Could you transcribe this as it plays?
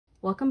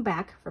Welcome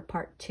back for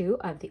part 2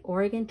 of the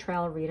Oregon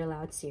Trail Read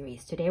Aloud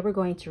series. Today we're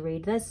going to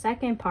read the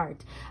second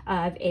part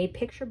of a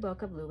picture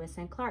book of Lewis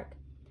and Clark.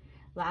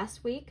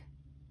 Last week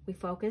we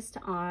focused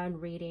on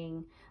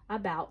reading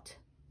about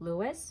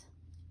Lewis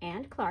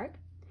and Clark,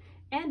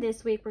 and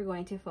this week we're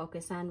going to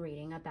focus on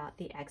reading about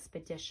the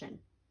expedition.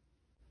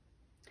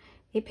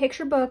 A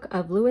picture book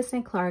of Lewis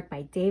and Clark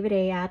by David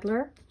A.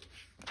 Adler,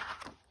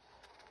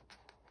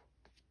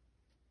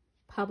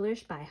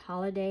 published by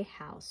Holiday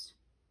House.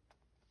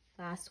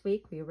 Last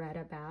week we read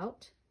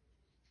about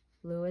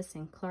Lewis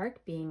and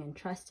Clark being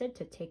entrusted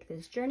to take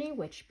this journey,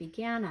 which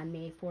began on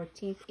May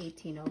 14th,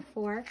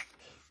 1804.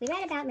 We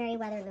read about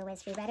Meriwether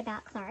Lewis, we read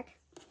about Clark.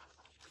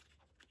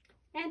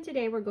 And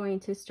today we're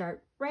going to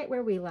start right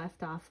where we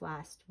left off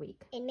last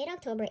week. In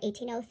mid-October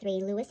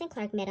 1803, Lewis and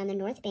Clark met on the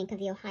north bank of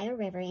the Ohio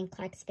River in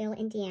Clarksville,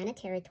 Indiana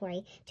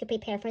Territory to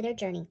prepare for their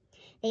journey.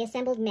 They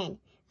assembled men.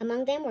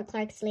 Among them were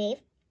Clark's slave,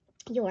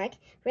 York,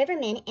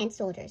 rivermen, and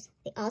soldiers.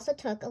 They also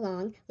took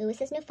along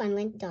Lewis's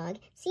Newfoundland dog,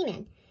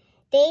 Seaman.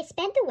 They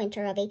spent the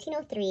winter of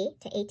 1803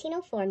 to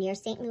 1804 near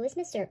St. Louis,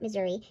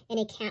 Missouri, in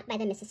a camp by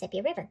the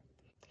Mississippi River.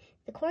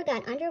 The Corps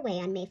got underway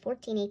on May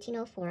 14,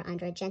 1804,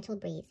 under a gentle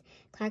breeze.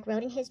 Clark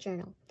wrote in his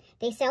journal,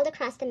 "They sailed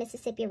across the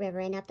Mississippi River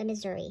and up the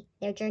Missouri.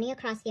 Their journey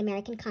across the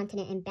American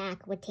continent and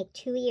back would take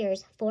 2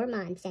 years, 4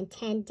 months, and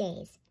 10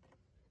 days.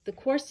 The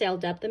Corps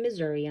sailed up the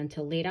Missouri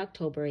until late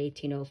October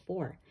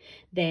 1804.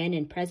 Then,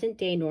 in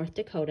present-day North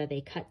Dakota, they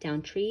cut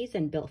down trees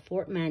and built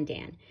Fort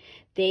Mandan.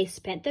 They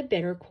spent the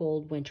bitter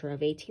cold winter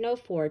of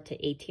 1804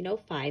 to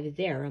 1805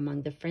 there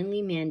among the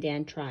friendly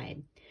Mandan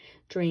tribe.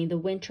 During the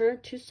winter,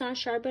 Toussaint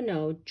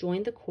Charbonneau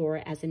joined the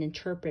Corps as an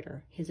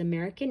interpreter. His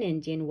American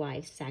Indian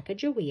wife,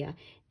 Sacagawea,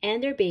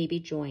 and their baby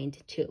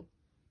joined too.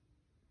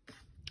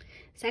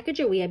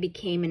 Sacagawea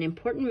became an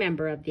important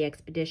member of the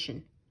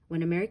expedition.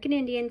 When American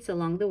Indians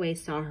along the way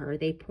saw her,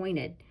 they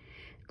pointed,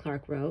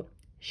 Clark wrote.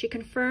 She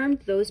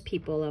confirmed those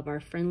people of our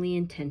friendly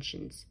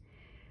intentions,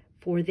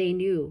 for they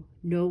knew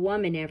no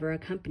woman ever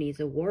accompanies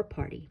a war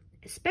party,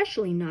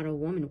 especially not a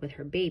woman with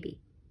her baby.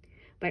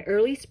 By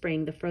early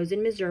spring, the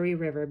frozen Missouri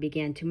River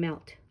began to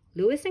melt.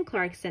 Lewis and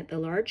Clark sent the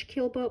large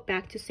keelboat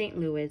back to St.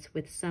 Louis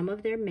with some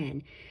of their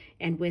men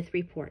and with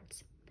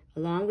reports,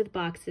 along with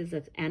boxes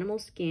of animal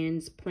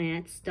skins,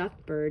 plants,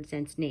 stuffed birds,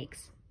 and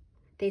snakes.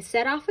 They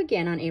set off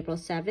again on April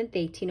 7,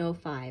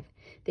 1805.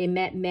 They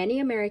met many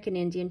American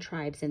Indian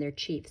tribes and their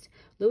chiefs.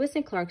 Lewis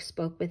and Clark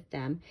spoke with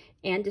them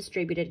and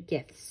distributed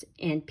gifts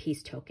and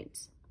peace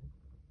tokens.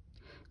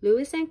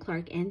 Lewis and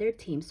Clark and their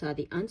team saw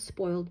the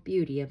unspoiled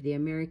beauty of the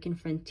American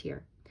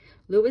frontier.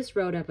 Lewis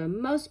wrote of a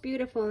most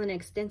beautiful and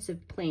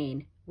extensive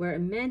plain where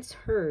immense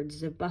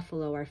herds of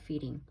buffalo are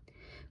feeding.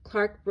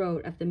 Clark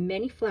wrote of the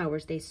many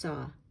flowers they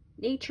saw.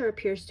 Nature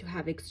appears to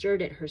have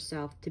exerted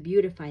herself to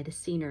beautify the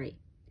scenery.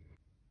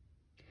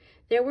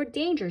 There were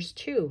dangers,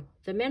 too.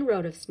 The men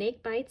wrote of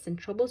snake bites and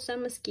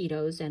troublesome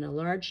mosquitoes and a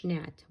large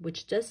gnat,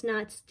 which does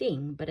not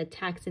sting, but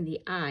attacks in the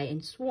eye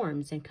and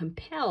swarms and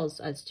compels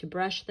us to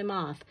brush them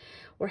off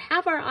or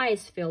have our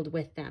eyes filled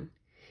with them.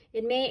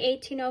 In May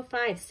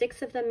 1805,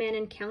 6 of the men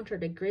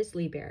encountered a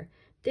grizzly bear.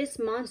 This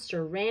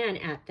monster ran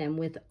at them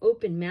with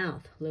open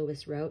mouth,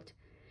 Lewis wrote.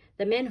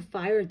 The men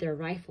fired their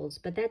rifles,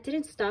 but that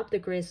didn't stop the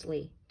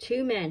grizzly.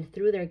 2 men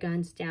threw their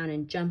guns down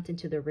and jumped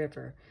into the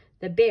river.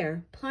 The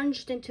bear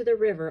plunged into the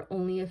river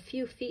only a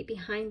few feet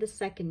behind the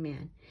second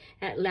man.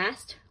 At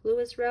last,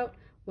 Lewis wrote,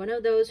 one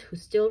of those who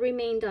still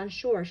remained on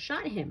shore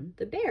shot him,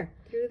 the bear,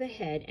 through the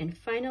head and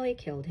finally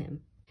killed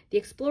him. The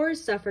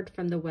explorers suffered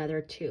from the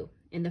weather too.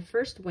 In the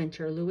first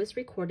winter, Lewis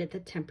recorded the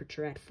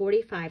temperature at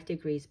 45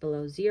 degrees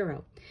below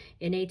zero.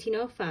 In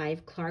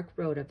 1805, Clark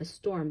wrote of a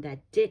storm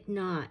that did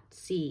not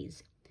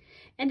cease.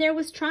 And there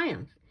was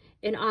triumph.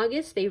 In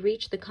August, they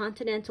reached the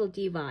Continental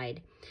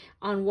Divide.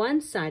 On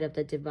one side of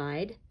the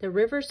divide, the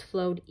rivers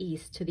flowed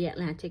east to the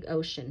Atlantic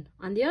Ocean.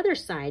 On the other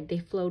side, they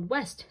flowed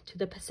west to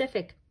the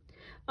Pacific.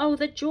 Oh,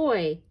 the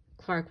joy,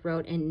 Clark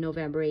wrote in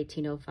November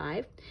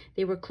 1805.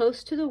 They were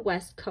close to the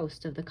west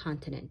coast of the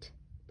continent.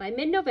 By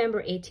mid-November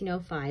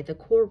 1805, the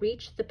Corps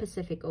reached the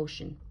Pacific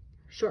Ocean.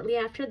 Shortly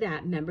after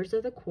that, members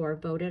of the Corps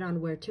voted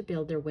on where to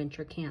build their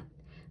winter camp.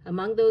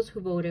 Among those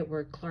who voted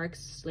were Clark's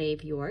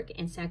slave York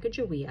and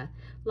Sacagawea,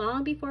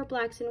 long before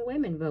blacks and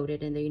women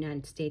voted in the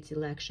United States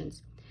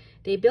elections.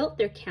 They built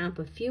their camp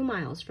a few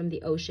miles from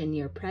the ocean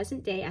near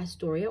present-day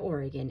Astoria,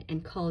 Oregon,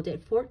 and called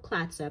it Fort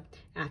Clatsop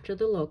after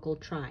the local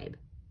tribe.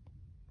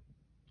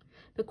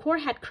 The Corps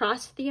had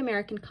crossed the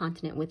American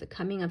continent with the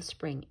coming of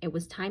spring. It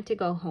was time to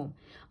go home.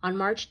 On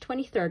March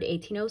 23,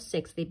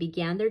 1806, they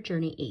began their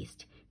journey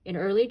east. In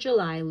early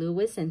July,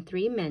 Lewis and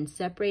 3 men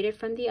separated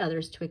from the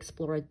others to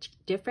explore a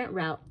different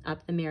route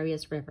up the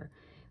Marias River.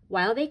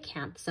 While they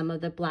camped, some of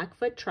the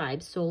Blackfoot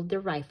tribes sold their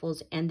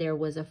rifles, and there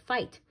was a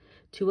fight.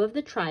 2 of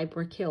the tribe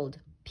were killed.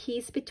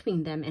 Peace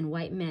between them and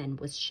white men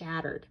was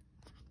shattered.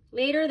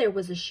 Later, there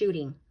was a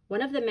shooting.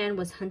 One of the men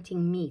was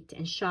hunting meat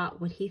and shot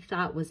what he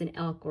thought was an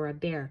elk or a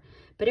bear,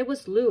 but it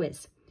was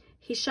Lewis.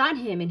 He shot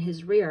him in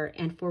his rear,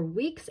 and for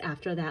weeks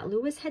after that,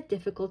 Lewis had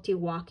difficulty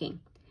walking.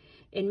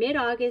 In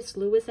mid-August,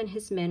 Lewis and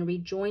his men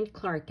rejoined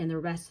Clark and the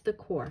rest of the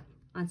Corps.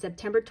 On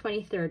September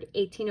 23,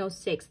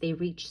 1806, they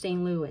reached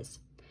St. Louis.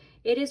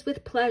 "It is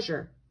with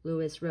pleasure,"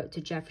 Lewis wrote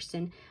to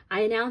Jefferson,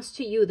 "I announce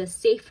to you the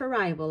safe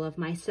arrival of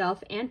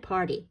myself and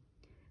party."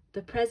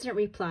 The president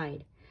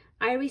replied,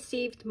 "I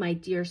received, my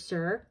dear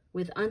sir,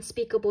 with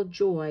unspeakable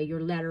joy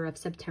your letter of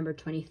September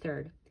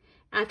 23rd.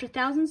 After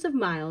thousands of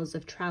miles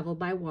of travel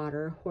by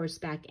water,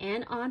 horseback,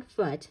 and on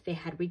foot, they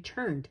had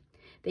returned.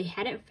 They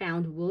hadn't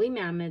found woolly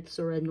mammoths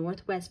or a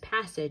Northwest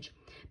Passage,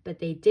 but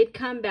they did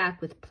come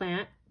back with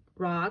plant,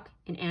 rock,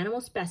 and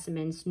animal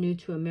specimens new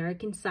to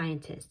American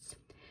scientists.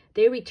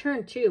 They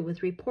returned, too,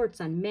 with reports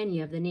on many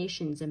of the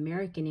nation's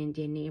American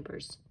Indian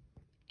neighbors."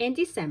 In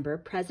December,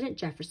 President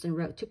Jefferson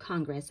wrote to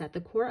Congress that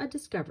the Corps of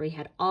Discovery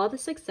had all the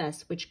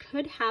success which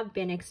could have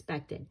been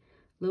expected.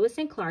 Lewis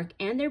and Clark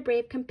and their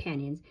brave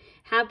companions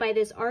have by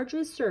this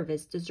arduous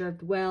service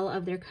deserved well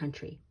of their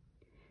country.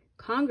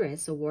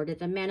 Congress awarded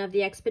the men of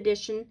the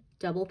expedition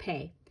double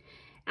pay.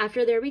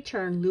 After their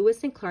return,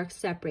 Lewis and Clark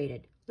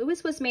separated.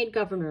 Lewis was made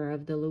governor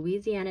of the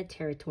Louisiana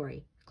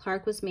Territory.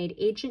 Clark was made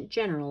agent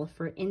general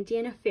for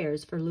Indian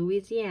affairs for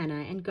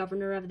Louisiana and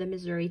governor of the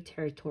Missouri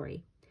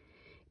Territory.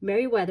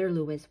 Meriwether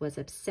Lewis was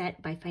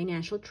upset by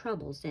financial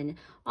troubles and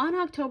on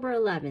October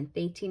 11,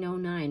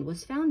 1809,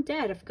 was found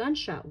dead of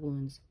gunshot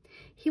wounds.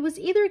 He was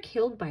either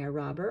killed by a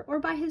robber or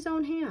by his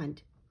own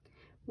hand.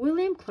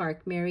 William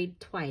Clark married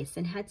twice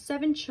and had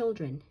 7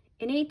 children.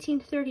 In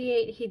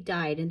 1838, he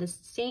died in the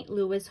St.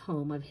 Louis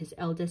home of his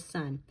eldest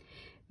son,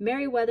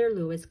 Meriwether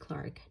Lewis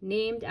Clark,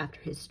 named after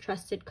his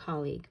trusted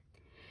colleague.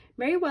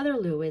 Meriwether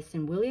Lewis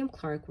and William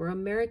Clark were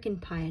American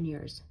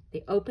pioneers.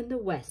 They opened the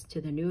West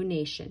to the new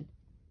nation.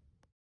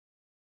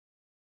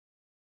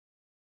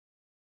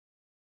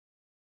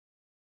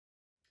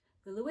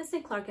 The Lewis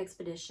and Clark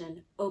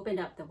expedition opened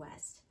up the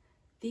West.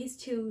 These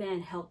 2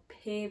 men helped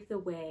pave the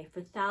way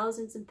for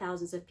thousands and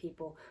thousands of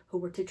people who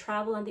were to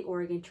travel on the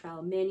Oregon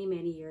Trail many,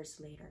 many years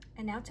later.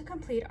 And now to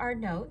complete our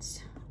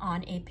notes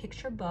on a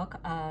picture book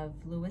of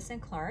Lewis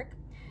and Clark,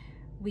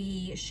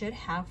 we should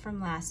have from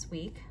last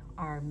week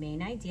our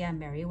main idea,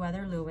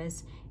 Meriwether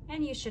Lewis,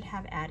 and you should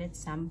have added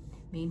some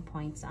main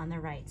points on the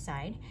right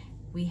side.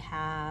 We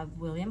have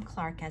William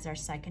Clark as our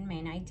second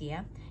main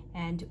idea,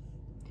 and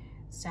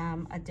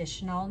some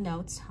additional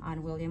notes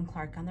on William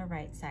Clark on the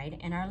right side.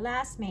 And our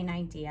last main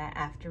idea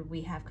after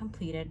we have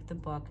completed the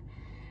book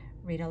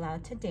Read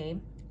Aloud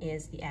Today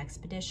is the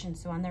expedition.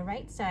 So on the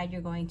right side, you're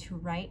going to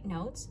write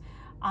notes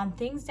on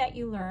things that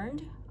you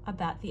learned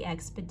about the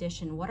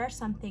expedition. What are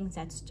some things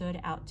that stood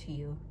out to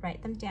you?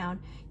 Write them down.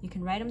 You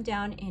can write them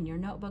down in your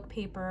notebook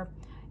paper,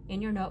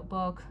 in your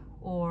notebook,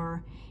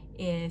 or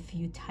if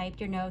you typed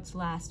your notes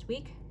last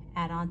week,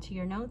 add on to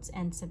your notes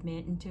and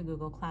submit into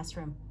Google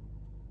Classroom.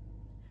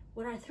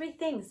 What are 3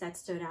 things that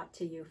stood out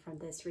to you from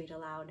this Read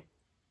Aloud?